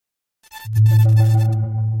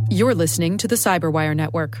You're listening to the Cyberwire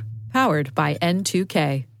Network, powered by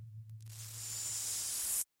N2K.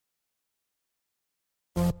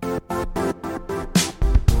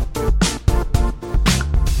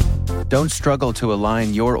 Don't struggle to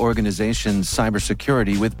align your organization's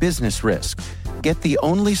cybersecurity with business risk. Get the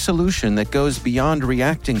only solution that goes beyond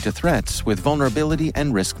reacting to threats with vulnerability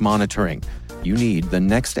and risk monitoring. You need the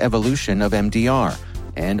next evolution of MDR,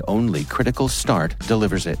 and only Critical Start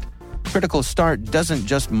delivers it. Critical Start doesn't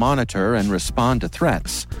just monitor and respond to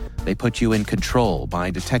threats. They put you in control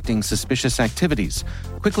by detecting suspicious activities,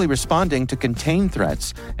 quickly responding to contain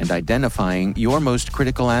threats, and identifying your most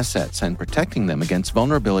critical assets and protecting them against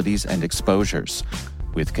vulnerabilities and exposures.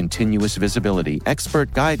 With continuous visibility,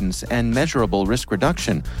 expert guidance, and measurable risk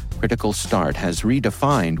reduction, Critical Start has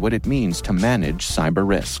redefined what it means to manage cyber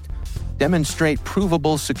risk. Demonstrate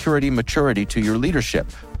provable security maturity to your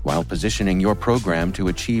leadership while positioning your program to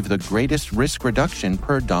achieve the greatest risk reduction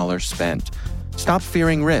per dollar spent. Stop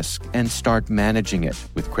fearing risk and start managing it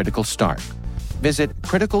with Critical Start. Visit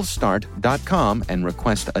criticalstart.com and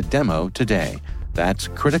request a demo today. That's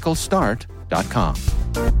criticalstart.com.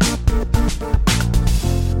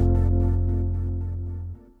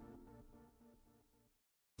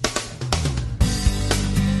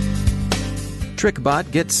 TrickBot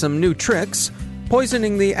gets some new tricks.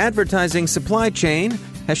 Poisoning the advertising supply chain.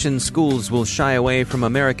 Hessian schools will shy away from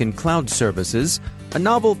American cloud services. A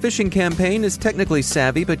novel phishing campaign is technically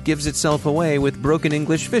savvy but gives itself away with broken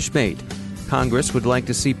English fish bait. Congress would like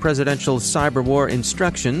to see presidential cyber war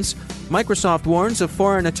instructions. Microsoft warns of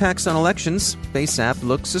foreign attacks on elections. FaceApp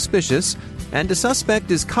looks suspicious. And a suspect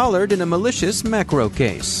is collared in a malicious macro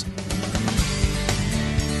case.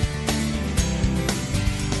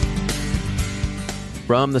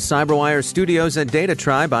 From the Cyberwire studios at Data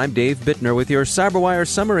Tribe, I'm Dave Bittner with your Cyberwire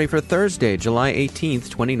summary for Thursday, July 18th,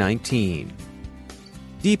 2019.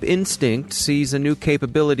 Deep Instinct sees a new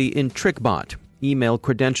capability in TrickBot, email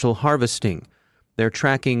credential harvesting. They're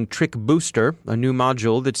tracking Trick Booster, a new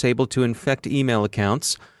module that's able to infect email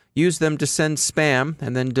accounts, use them to send spam,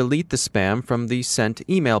 and then delete the spam from the sent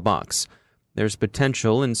email box. There's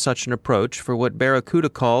potential in such an approach for what Barracuda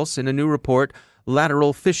calls, in a new report,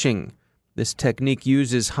 lateral phishing. This technique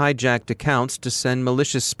uses hijacked accounts to send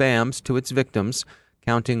malicious spams to its victims,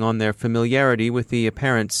 counting on their familiarity with the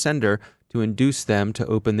apparent sender to induce them to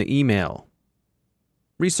open the email.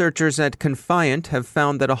 Researchers at Confiant have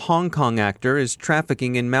found that a Hong Kong actor is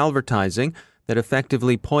trafficking in malvertising that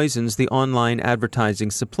effectively poisons the online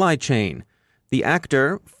advertising supply chain. The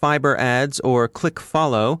actor, Fiber Ads or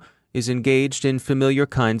ClickFollow, is engaged in familiar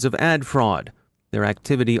kinds of ad fraud. Their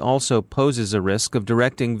activity also poses a risk of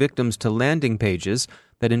directing victims to landing pages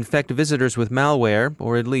that infect visitors with malware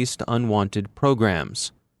or at least unwanted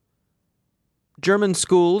programs. German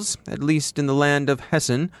schools, at least in the land of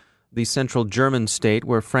Hessen, the central German state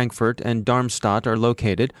where Frankfurt and Darmstadt are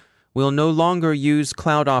located, will no longer use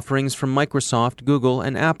cloud offerings from Microsoft, Google,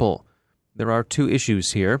 and Apple. There are two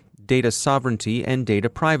issues here: data sovereignty and data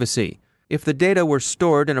privacy. If the data were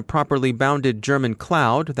stored in a properly bounded German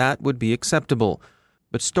cloud, that would be acceptable.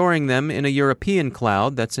 But storing them in a European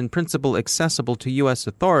cloud that's in principle accessible to U.S.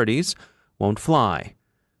 authorities won't fly.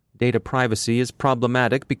 Data privacy is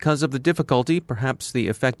problematic because of the difficulty, perhaps the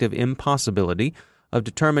effective impossibility, of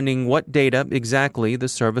determining what data exactly the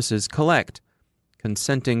services collect.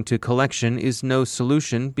 Consenting to collection is no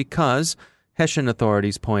solution because, Hessian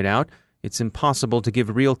authorities point out, it's impossible to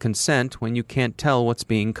give real consent when you can't tell what's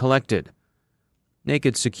being collected.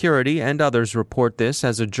 Naked Security and others report this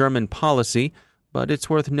as a German policy, but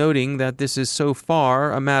it's worth noting that this is so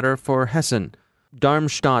far a matter for Hessen.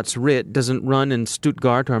 Darmstadt's writ doesn't run in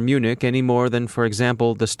Stuttgart or Munich any more than, for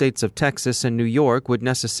example, the states of Texas and New York would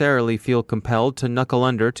necessarily feel compelled to knuckle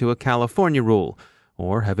under to a California rule,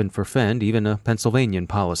 or, heaven forfend, even a Pennsylvanian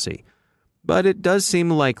policy. But it does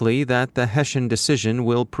seem likely that the Hessian decision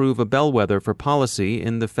will prove a bellwether for policy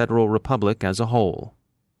in the Federal Republic as a whole.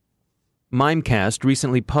 Mimecast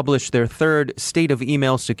recently published their third State of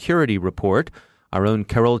Email Security report. Our own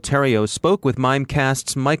Carol Theriault spoke with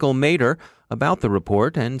Mimecast's Michael Mader about the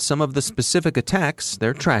report and some of the specific attacks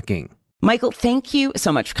they're tracking. Michael, thank you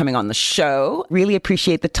so much for coming on the show. Really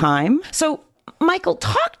appreciate the time. So, Michael,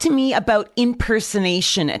 talk to me about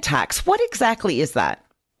impersonation attacks. What exactly is that?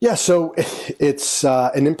 Yeah, so it's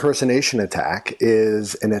an impersonation attack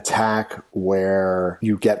is an attack where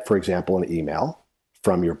you get, for example, an email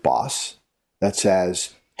from your boss that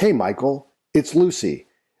says, "Hey, Michael, it's Lucy.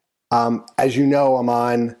 As you know, I'm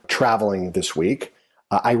on traveling this week.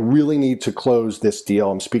 I really need to close this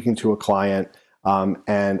deal. I'm speaking to a client,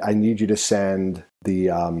 and I need you to send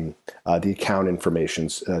the account information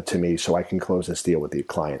to me so I can close this deal with the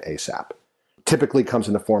client ASAP. Typically comes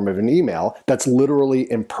in the form of an email that's literally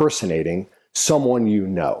impersonating someone you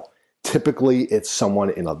know. Typically, it's someone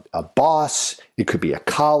in a boss. It could be a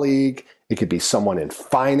colleague. It could be someone in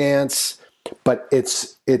finance. But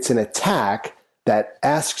it's an attack that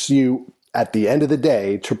asks you at the end of the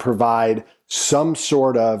day to provide some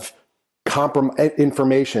sort of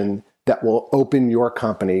information that will open your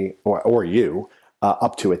company or you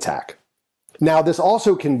up to attack. Now, this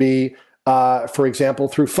also can be, for example,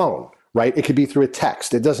 through phone, right? It could be through a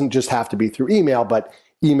text. It doesn't just have to be through email, but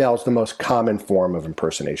email is the most common form of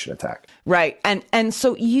impersonation attack. Right. And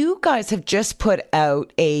so you guys have just put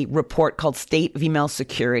out a report called State of Email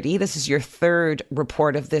Security. This is your third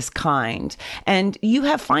report of this kind. And you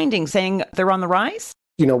have findings saying they're on the rise?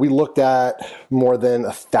 We looked at more than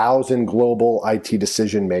 1,000 global IT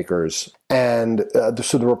decision makers. And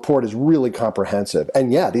so the report is really comprehensive.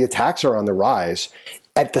 And yeah, the attacks are on the rise.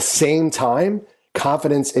 At the same time,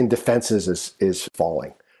 confidence in defenses is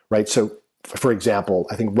falling, right? So, for example,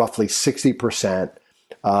 I think roughly 60%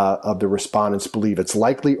 of the respondents believe it's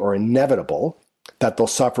likely or inevitable that they'll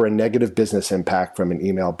suffer a negative business impact from an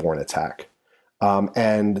email-borne attack.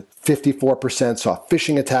 And 54% saw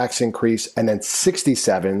phishing attacks increase, and then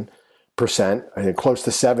 67%, I think close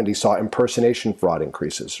to 70, saw impersonation fraud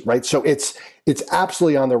increases, right? So it's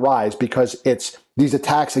absolutely on the rise because these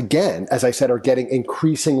attacks, again, as I said, are getting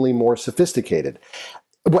increasingly more sophisticated.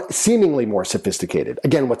 Seemingly more sophisticated.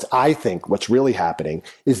 Again, what's really happening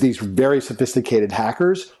is these very sophisticated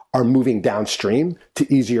hackers are moving downstream to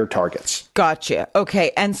easier targets. Gotcha.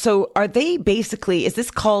 Okay. And so are they basically, is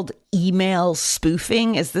this called email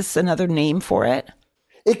spoofing? Is this another name for it?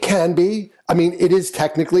 It can be. I mean, it is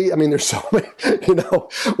technically, there's so many,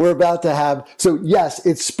 we're about to have, so yes,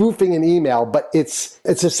 it's spoofing an email, but it's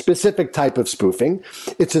a specific type of spoofing.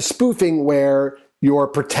 It's a spoofing where you're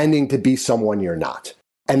pretending to be someone you're not.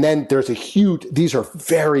 And then there's these are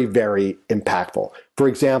very, very impactful. For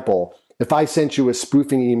example, if I sent you a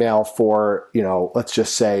spoofing email for, let's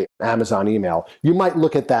just say Amazon email, you might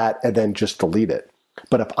look at that and then just delete it.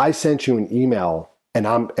 But if I sent you an email and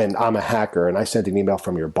I'm a hacker and I sent an email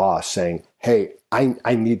from your boss saying, hey,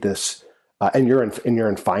 I need this, and you're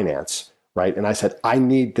in finance, right? And I said, I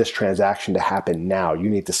need this transaction to happen now. You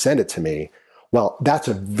need to send it to me. Well, that's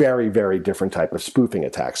a very, very different type of spoofing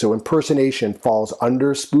attack. So impersonation falls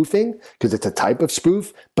under spoofing because it's a type of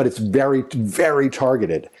spoof, but it's very, very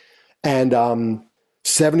targeted. And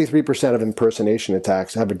 73% of impersonation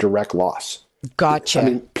attacks have a direct loss.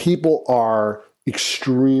 Gotcha. People are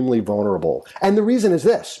extremely vulnerable. And the reason is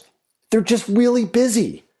this. They're just really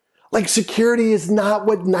busy. Like, security is not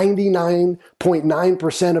what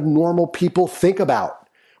 99.9% of normal people think about,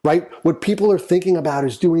 right? What people are thinking about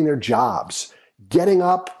is doing their jobs, getting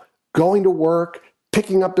up, going to work,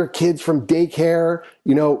 picking up their kids from daycare,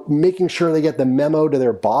 making sure they get the memo to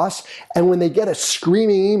their boss. And when they get a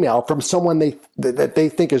screaming email from someone that they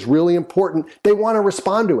think is really important, they want to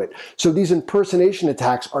respond to it. So these impersonation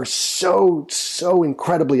attacks are so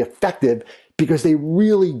incredibly effective because they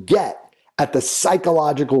really get at the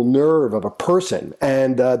psychological nerve of a person,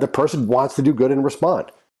 and the person wants to do good and respond.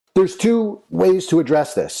 There's two ways to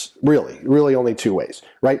address this, really only two ways,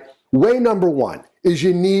 right? Way number one is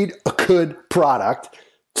you need a good product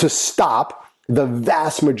to stop the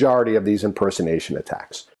vast majority of these impersonation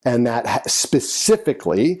attacks. And that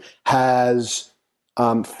specifically has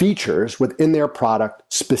features within their product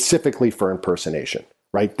specifically for impersonation,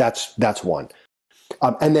 right? That's one.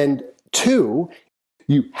 And then two,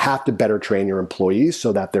 you have to better train your employees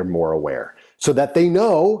so that they're more aware, so that they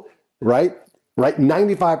know, right?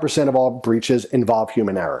 95% of all breaches involve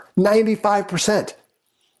human error. 95%.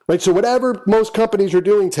 Right? So whatever most companies are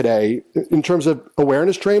doing today in terms of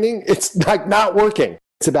awareness training, it's like not working.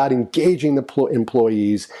 It's about engaging the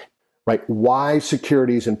employees, right? Why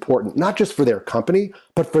security is important, not just for their company,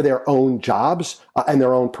 but for their own jobs and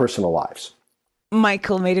their own personal lives.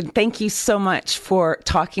 Michael Maiden, thank you so much for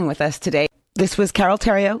talking with us today. This was Carol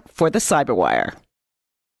Theriault for the Cyberwire.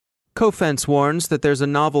 Cofense warns that there's a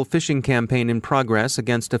novel phishing campaign in progress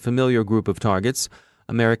against a familiar group of targets,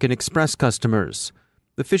 American Express customers.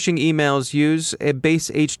 The phishing emails use a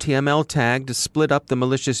base HTML tag to split up the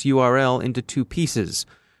malicious URL into two pieces.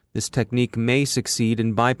 This technique may succeed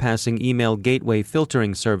in bypassing email gateway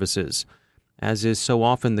filtering services. As is so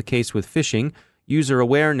often the case with phishing, user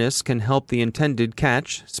awareness can help the intended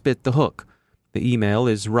catch spit the hook. The email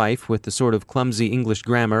is rife with the sort of clumsy English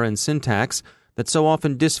grammar and syntax that so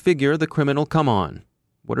often disfigure the criminal come-on.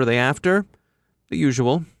 What are they after? The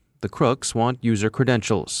usual. The crooks want user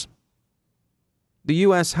credentials. The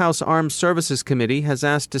U.S. House Armed Services Committee has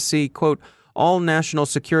asked to see, quote, all national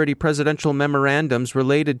security presidential memorandums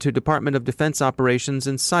related to Department of Defense operations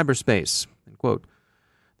in cyberspace, end quote.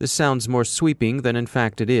 This sounds more sweeping than in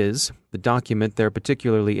fact it is. The document they're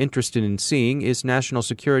particularly interested in seeing is National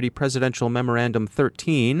Security Presidential Memorandum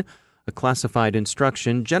 13, a classified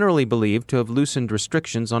instruction generally believed to have loosened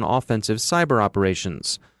restrictions on offensive cyber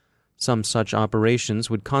operations. Some such operations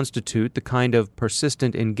would constitute the kind of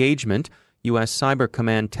persistent engagement U.S. Cyber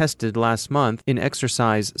Command tested last month in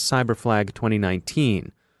Exercise Cyberflag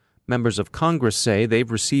 2019. Members of Congress say they've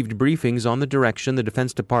received briefings on the direction the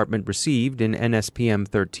Defense Department received in NSPM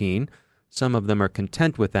 13. Some of them are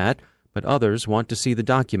content with that, but others want to see the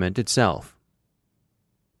document itself.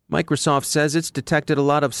 Microsoft says it's detected a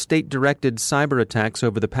lot of state-directed cyber attacks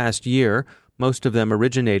over the past year, most of them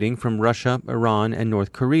originating from Russia, Iran, and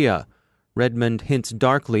North Korea. Redmond hints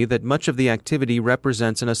darkly that much of the activity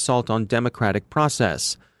represents an assault on democratic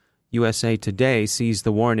process. USA Today sees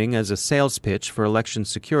the warning as a sales pitch for election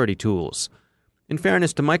security tools. In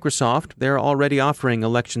fairness to Microsoft, they're already offering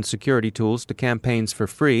election security tools to campaigns for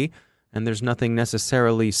free, and there's nothing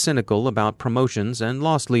necessarily cynical about promotions and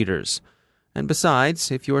loss leaders. And besides,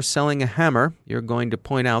 if you're selling a hammer, you're going to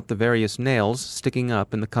point out the various nails sticking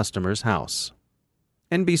up in the customer's house.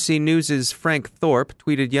 NBC News' Frank Thorpe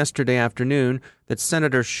tweeted yesterday afternoon that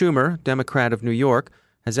Senator Schumer, Democrat of New York,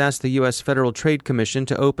 has asked the U.S. Federal Trade Commission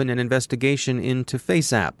to open an investigation into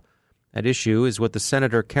FaceApp. At issue is what the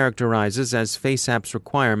senator characterizes as FaceApp's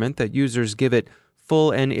requirement that users give it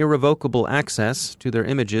full and irrevocable access to their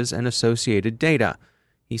images and associated data.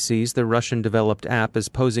 He sees the Russian-developed app as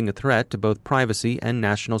posing a threat to both privacy and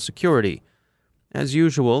national security. As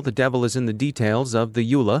usual, the devil is in the details of the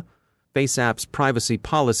EULA. FaceApp's privacy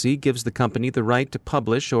policy gives the company the right to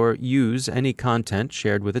publish or use any content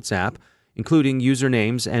shared with its app, including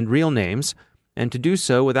usernames and real names, and to do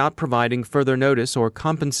so without providing further notice or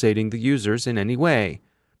compensating the users in any way.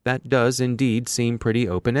 That does indeed seem pretty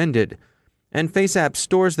open-ended. And FaceApp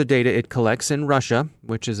stores the data it collects in Russia,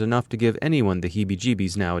 which is enough to give anyone the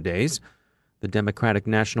heebie-jeebies nowadays. The Democratic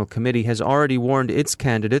National Committee has already warned its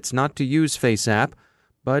candidates not to use FaceApp,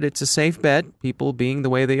 but it's a safe bet, people being the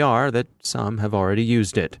way they are, that some have already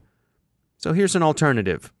used it. So here's an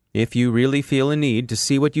alternative. If you really feel a need to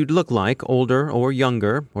see what you'd look like, older or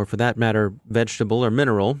younger, or for that matter, vegetable or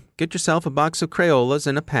mineral, get yourself a box of Crayolas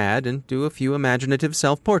and a pad and do a few imaginative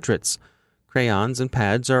self-portraits. Crayons and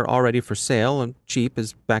pads are already for sale and cheap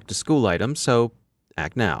as back-to-school items, so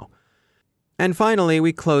act now. And finally,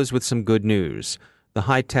 we close with some good news. The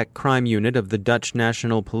high-tech crime unit of the Dutch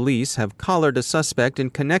National Police have collared a suspect in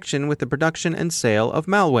connection with the production and sale of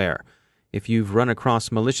malware. If you've run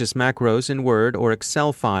across malicious macros in Word or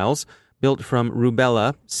Excel files built from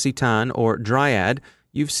Rubella, Citan, or Dryad,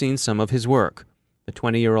 you've seen some of his work. The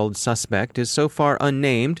 20-year-old suspect is so far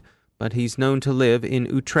unnamed, but he's known to live in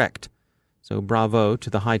Utrecht. So bravo to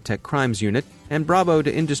the high-tech crimes unit, and bravo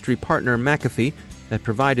to industry partner McAfee that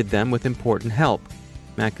provided them with important help.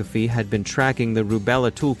 McAfee had been tracking the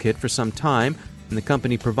Rubella toolkit for some time, and the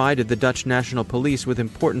company provided the Dutch National Police with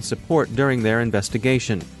important support during their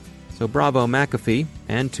investigation. So bravo McAfee,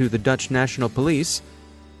 and to the Dutch National Police,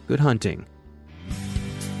 good hunting.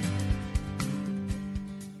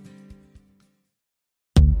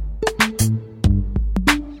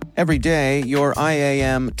 Every day, your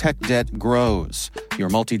IAM tech debt grows. Your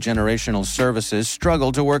multi-generational services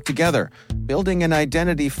struggle to work together. Building an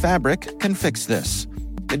identity fabric can fix this.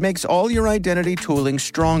 It makes all your identity tooling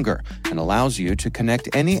stronger and allows you to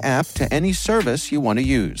connect any app to any service you want to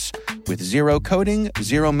use, with zero coding,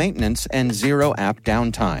 zero maintenance, and zero app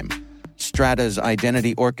downtime. Strata's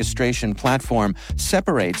identity orchestration platform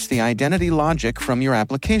separates the identity logic from your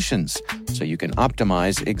applications, so you can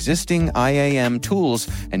optimize existing IAM tools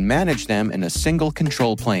and manage them in a single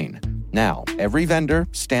control plane. Now, every vendor,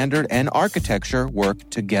 standard, and architecture work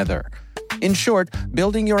together. In short,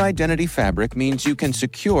 building your identity fabric means you can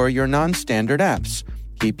secure your non-standard apps,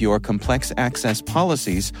 keep your complex access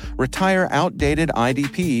policies, retire outdated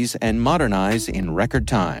IDPs, and modernize in record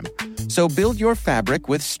time. So build your fabric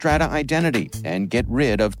with Strata Identity and get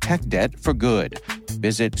rid of tech debt for good.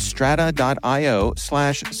 Visit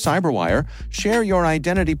strata.io/cyberwire, share your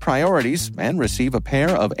identity priorities, and receive a pair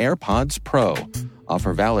of AirPods Pro.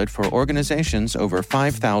 Offer valid for organizations over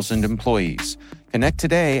 5,000 employees. Connect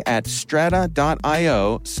today at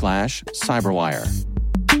strata.io/cyberwire.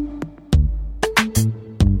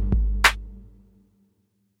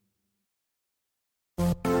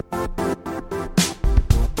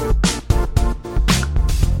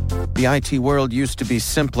 The IT world used to be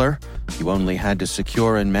simpler. You only had to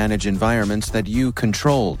secure and manage environments that you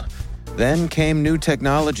controlled. Then came new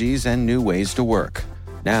technologies and new ways to work.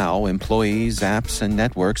 Now, employees, apps, and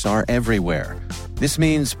networks are everywhere. This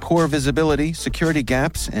means poor visibility, security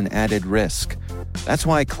gaps, and added risk. That's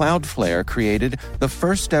why Cloudflare created the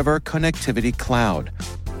first-ever connectivity cloud.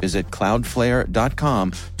 Visit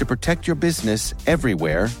cloudflare.com to protect your business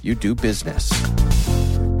everywhere you do business.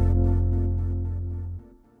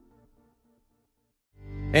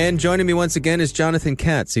 And joining me once again is Jonathan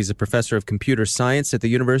Katz. He's a professor of computer science at the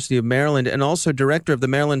University of Maryland and also director of the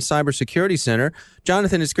Maryland Cybersecurity Center.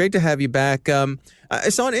 Jonathan, it's great to have you back. I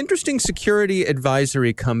saw an interesting security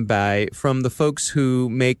advisory come by from the folks who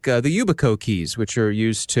make the Yubico keys, which are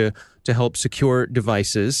used to help secure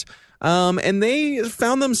devices. And they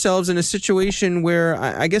found themselves in a situation where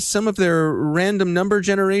I guess some of their random number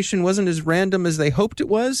generation wasn't as random as they hoped it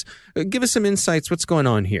was. Give us some insights. What's going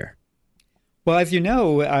on here? Well, as you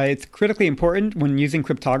know, it's critically important when using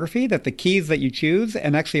cryptography that the keys that you choose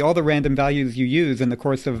and actually all the random values you use in the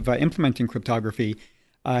course of implementing cryptography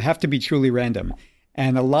have to be truly random.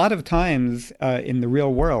 And a lot of times in the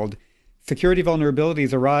real world, security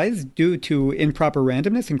vulnerabilities arise due to improper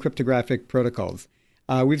randomness in cryptographic protocols.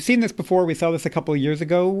 We've seen this before. We saw this a couple of years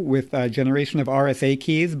ago with generation of RSA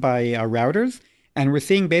keys by routers. And we're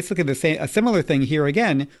seeing basically a similar thing here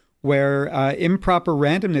again, where improper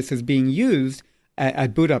randomness is being used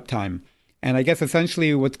at boot up time. And I guess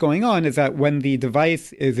essentially what's going on is that when the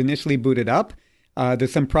device is initially booted up,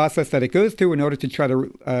 there's some process that it goes through in order to try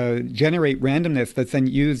to generate randomness that's then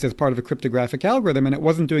used as part of a cryptographic algorithm, and it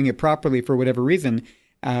wasn't doing it properly for whatever reason.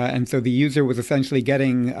 And so the user was essentially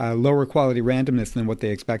getting lower quality randomness than what they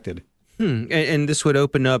expected. And this would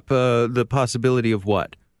open up the possibility of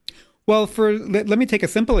what? Well, let me take a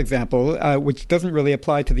simple example, which doesn't really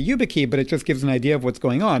apply to the YubiKey, but it just gives an idea of what's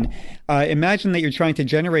going on. Imagine that you're trying to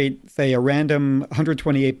generate, say, a random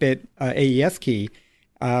 128-bit AES key,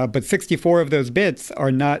 but 64 of those bits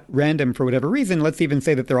are not random for whatever reason. Let's even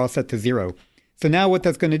say that they're all set to 0. So now what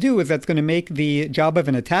that's going to do is that's going to make the job of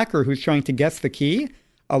an attacker who's trying to guess the key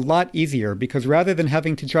a lot easier, because rather than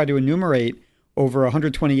having to try to enumerate over a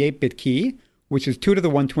 128-bit key, which is 2 to the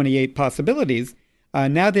 128 possibilities,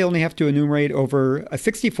 now they only have to enumerate over a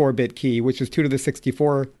 64-bit key, which is 2 to the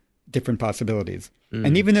 64 different possibilities.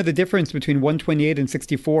 And even though the difference between 128 and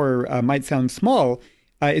 64 might sound small,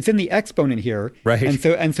 it's in the exponent here. Right.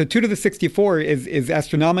 And so 2 to the 64 is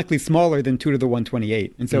astronomically smaller than 2 to the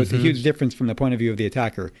 128. And so it's a huge difference from the point of view of the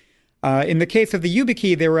attacker. In the case of the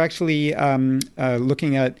YubiKey, they were actually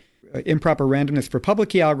looking at improper randomness for public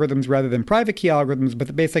key algorithms rather than private key algorithms, but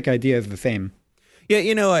the basic idea is the same. Yeah,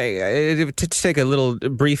 you know, to take a little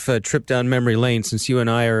brief trip down memory lane, since you and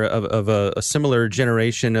I are of a similar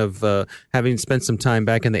generation of having spent some time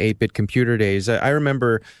back in the 8-bit computer days. I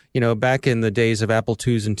remember, you know, back in the days of Apple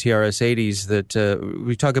IIs and TRS-80s that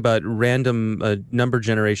we talk about random number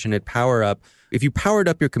generation at PowerUp. If you powered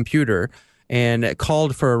up your computer and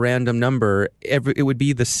called for a random number, it would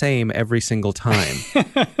be the same every single time.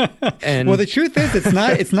 And well, the truth is,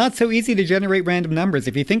 it's not so easy to generate random numbers.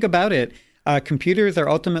 If you think about it, computers are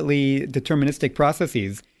ultimately deterministic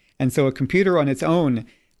processes. And so a computer on its own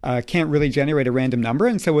can't really generate a random number.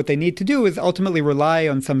 And so what they need to do is ultimately rely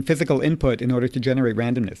on some physical input in order to generate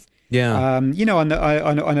randomness. Yeah. You know, on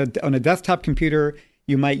a desktop computer,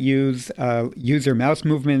 you might use user mouse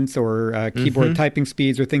movements or keyboard typing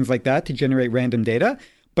speeds or things like that to generate random data.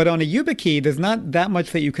 But on a YubiKey, there's not that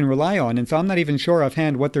much that you can rely on. And so I'm not even sure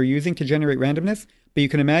offhand what they're using to generate randomness. But you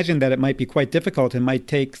can imagine that it might be quite difficult and might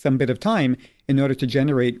take some bit of time in order to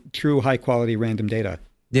generate true high-quality random data.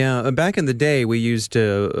 Yeah, back in the day, we used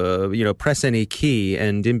to, press any key,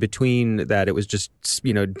 and in between that, it was just,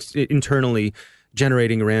 internally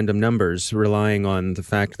generating random numbers, relying on the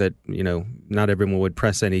fact that, not everyone would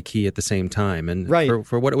press any key at the same time. And right.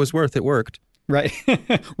 for what it was worth, it worked. Right.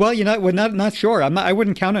 Well, we're not sure. I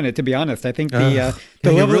wouldn't count on it, to be honest. I think the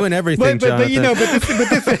you ruin everything, Jonathan.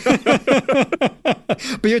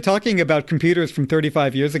 But you're talking about computers from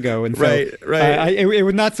 35 years ago, and so right. It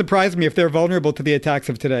would not surprise me if they're vulnerable to the attacks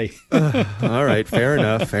of today. All right, fair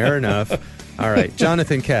enough. All right,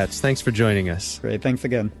 Jonathan Katz, thanks for joining us. Great, thanks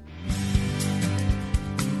again.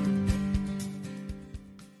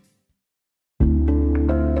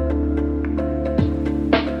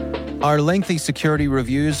 Are lengthy security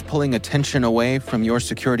reviews pulling attention away from your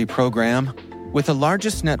security program? With the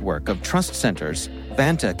largest network of trust centers,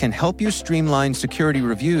 Vanta can help you streamline security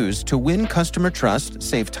reviews to win customer trust,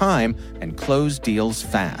 save time, and close deals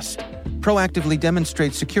fast. Proactively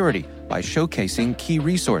demonstrate security by showcasing key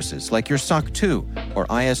resources like your SOC 2 or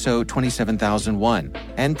ISO 27001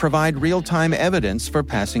 and provide real-time evidence for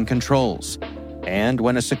passing controls. And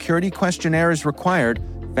when a security questionnaire is required,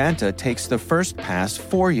 Vanta takes the first pass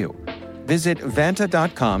for you. Visit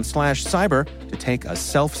vanta.com/cyber to take a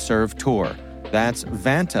self-serve tour. That's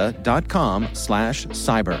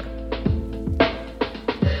vanta.com/cyber.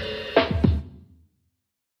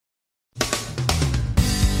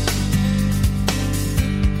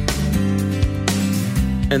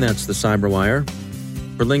 And that's the Cyberwire.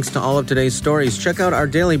 For links to all of today's stories, check out our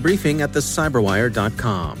daily briefing at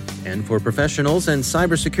thecyberwire.com. And for professionals and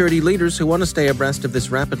cybersecurity leaders who want to stay abreast of this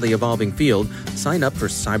rapidly evolving field, sign up for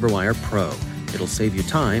Cyberwire Pro. It'll save you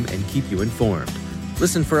time and keep you informed.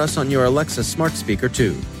 Listen for us on your Alexa smart speaker,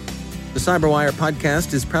 too. The Cyberwire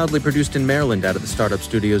podcast is proudly produced in Maryland out of the startup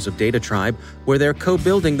studios of Data Tribe, where they're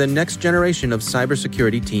co-building the next generation of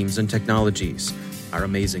cybersecurity teams and technologies. Our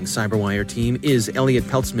amazing Cyberwire team is Elliot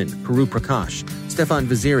Peltzman, Puru Prakash, Stefan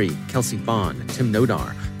Vaziri, Kelsey Bond, Tim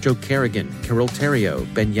Nodar, Joe Kerrigan, Carol Terrio,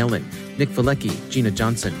 Ben Yellen, Nick Valecki, Gina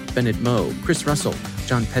Johnson, Bennett Moe, Chris Russell,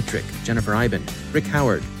 John Petrick, Jennifer Iben, Rick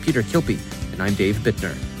Howard, Peter Kilpie, and I'm Dave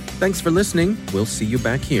Bittner. Thanks for listening. We'll see you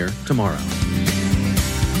back here tomorrow.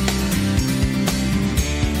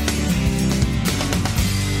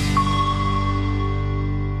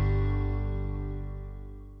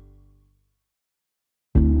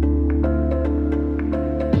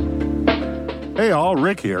 Hey all,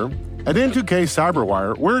 Rick here. At N2K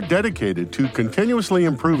Cyberwire, we're dedicated to continuously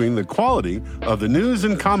improving the quality of the news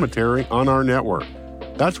and commentary on our network.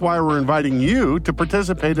 That's why we're inviting you to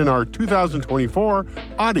participate in our 2024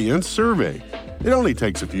 audience survey. It only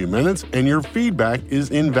takes a few minutes, and your feedback is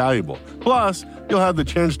invaluable. Plus, you'll have the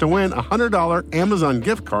chance to win a $100 Amazon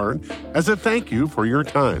gift card as a thank you for your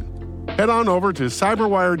time. Head on over to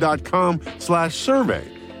cyberwire.com/survey.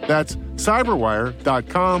 That's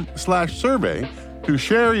cyberwire.com/survey to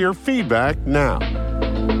share your feedback now.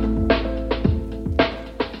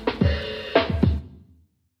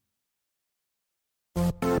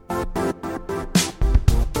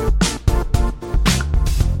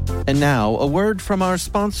 And now, a word from our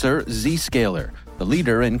sponsor, Zscaler, the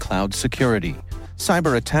leader in cloud security.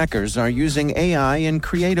 Cyber attackers are using AI in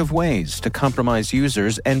creative ways to compromise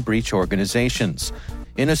users and breach organizations.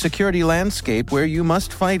 In a security landscape where you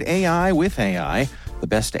must fight AI with AI, the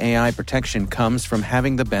best AI protection comes from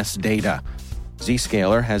having the best data.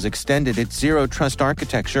 Zscaler has extended its zero-trust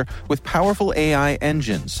architecture with powerful AI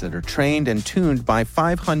engines that are trained and tuned by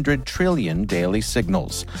 500 trillion daily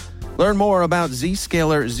signals. Learn more about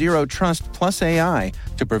Zscaler Zero Trust Plus AI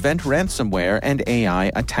to prevent ransomware and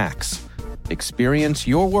AI attacks. Experience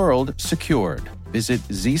your world secured. Visit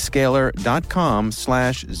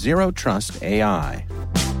zscaler.com/zerotrustai.